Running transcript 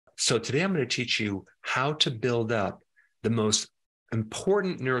So today I'm going to teach you how to build up the most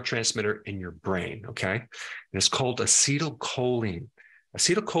important neurotransmitter in your brain, okay? And it's called acetylcholine.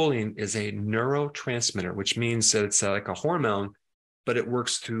 Acetylcholine is a neurotransmitter, which means that it's like a hormone, but it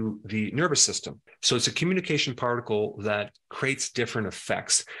works through the nervous system. So it's a communication particle that creates different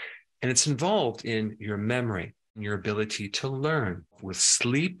effects. And it's involved in your memory, your ability to learn with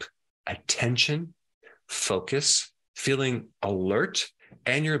sleep, attention, focus, feeling alert,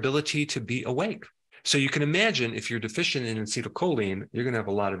 and your ability to be awake. So you can imagine if you're deficient in acetylcholine, you're going to have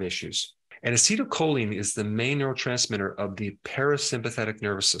a lot of issues. And acetylcholine is the main neurotransmitter of the parasympathetic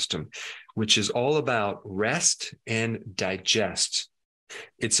nervous system, which is all about rest and digest.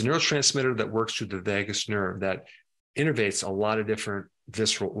 It's a neurotransmitter that works through the vagus nerve that innervates a lot of different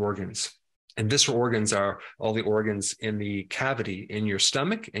visceral organs. And visceral organs are all the organs in the cavity in your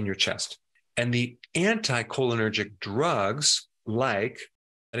stomach and your chest. And the anticholinergic drugs, like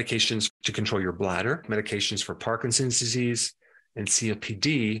medications to control your bladder, medications for Parkinson's disease, and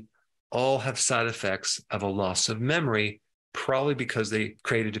COPD, all have side effects of a loss of memory, probably because they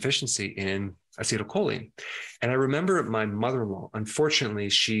create a deficiency in acetylcholine. And I remember my mother-in-law, unfortunately,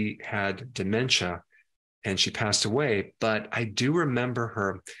 she had dementia and she passed away, but I do remember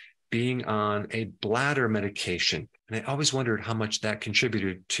her being on a bladder medication. And I always wondered how much that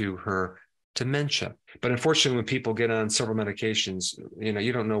contributed to her dementia. But unfortunately, when people get on several medications,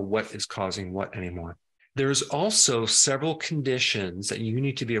 you don't know what is causing what anymore. There's also several conditions that you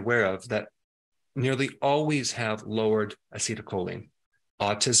need to be aware of that nearly always have lowered acetylcholine: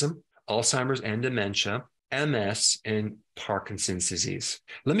 autism, Alzheimer's and dementia, MS, and Parkinson's disease.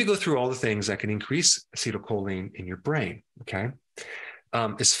 Let me go through all the things that can increase acetylcholine in your brain, okay?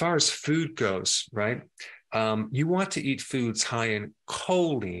 As far as food goes, right? You want to eat foods high in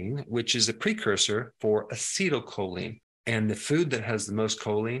choline, which is a precursor for acetylcholine. And the food that has the most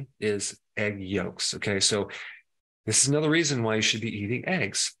choline is egg yolks, okay? So this is another reason why you should be eating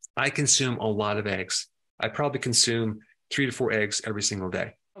eggs. I consume a lot of eggs. I probably consume 3 to 4 eggs every single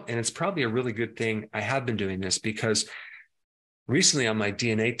day. And it's probably a really good thing I have been doing this, because recently on my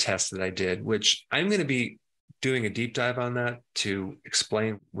DNA test that I did, which I'm going to be doing a deep dive on that to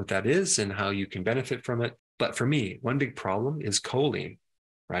explain what that is and how you can benefit from it. But for me, one big problem is choline,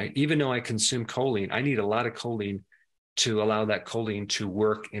 right? Even though I consume choline, I need a lot of choline to allow that choline to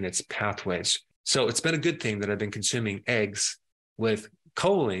work in its pathways. So it's been a good thing that I've been consuming eggs with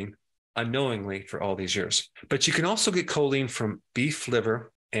choline unknowingly for all these years. But you can also get choline from beef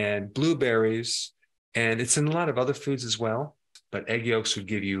liver and blueberries, and it's in a lot of other foods as well, but egg yolks would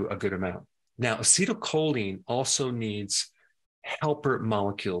give you a good amount. Now, acetylcholine also needs helper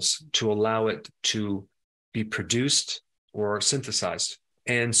molecules to allow it to be produced or synthesized.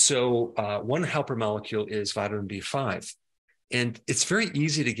 And so one helper molecule is vitamin B5. And it's very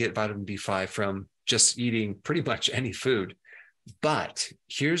easy to get vitamin B5 from just eating pretty much any food. But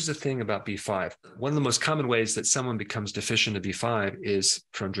here's the thing about B5. One of the most common ways that someone becomes deficient of B5 is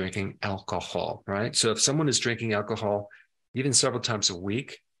from drinking alcohol, right? So if someone is drinking alcohol even several times a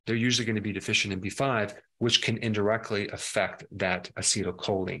week, they're usually going to be deficient in B5, which can indirectly affect that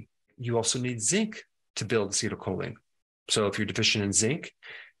acetylcholine. You also need zinc to build acetylcholine. So if you're deficient in zinc,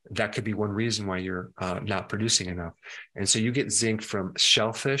 that could be one reason why you're not producing enough. And so you get zinc from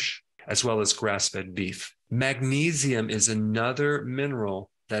shellfish as well as grass-fed beef. Magnesium is another mineral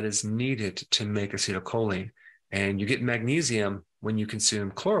that is needed to make acetylcholine. And you get magnesium when you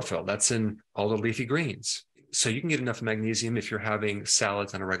consume chlorophyll. That's in all the leafy greens. So you can get enough magnesium if you're having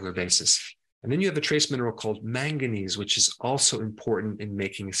salads on a regular basis. And then you have a trace mineral called manganese, which is also important in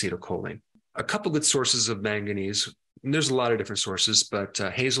making acetylcholine. A couple good sources of manganese, and there's a lot of different sources, but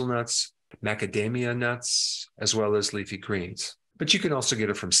hazelnuts, macadamia nuts, as well as leafy greens. But you can also get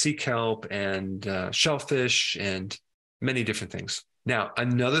it from sea kelp and shellfish and many different things. Now,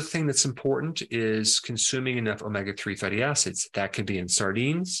 another thing that's important is consuming enough omega-3 fatty acids. That can be in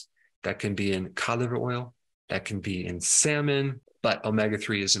sardines, that can be in cod liver oil, that can be in salmon, but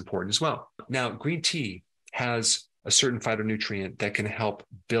omega-3 is important as well. Now, green tea has a certain phytonutrient that can help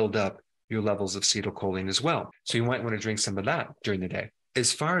build up your levels of acetylcholine as well. So you might want to drink some of that during the day.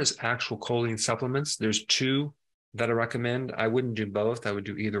 As far as actual choline supplements, there's 2 that I recommend. I wouldn't do both. I would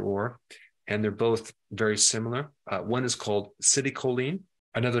do either or. And they're both very similar. One is called citicoline.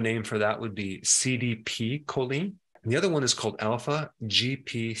 Another name for that would be CDP choline. And the other one is called alpha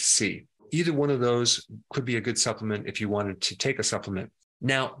GPC. Either one of those could be a good supplement if you wanted to take a supplement.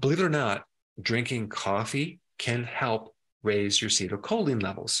 Now, believe it or not, drinking coffee can help raise your acetylcholine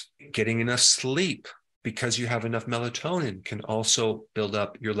levels. Getting enough sleep because you have enough melatonin can also build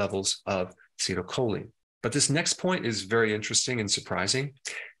up your levels of acetylcholine. But this next point is very interesting and surprising.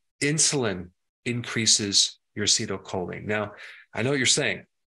 insulin increases your acetylcholine. Now, I know what you're saying.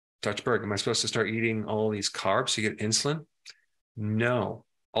 Dr. Berg, am I supposed to start eating all these carbs to get insulin? No.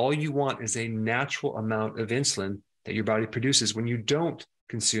 All you want is a natural amount of insulin that your body produces when you don't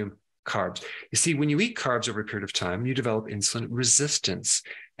consume carbs. You see, when you eat carbs over a period of time, you develop insulin resistance,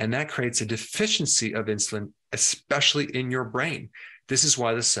 and that creates a deficiency of insulin, especially in your brain. This is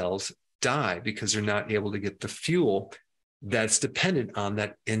why the cells die, because they're not able to get the fuel that's dependent on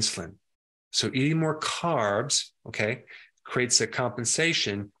that insulin. So eating more carbs, okay, creates a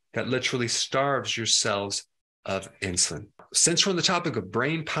compensation that literally starves your cells of insulin. Since we're on the topic of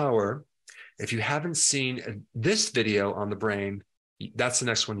brain power, if you haven't seen this video on the brain, that's the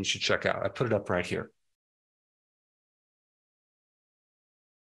next one you should check out. I put it up right here.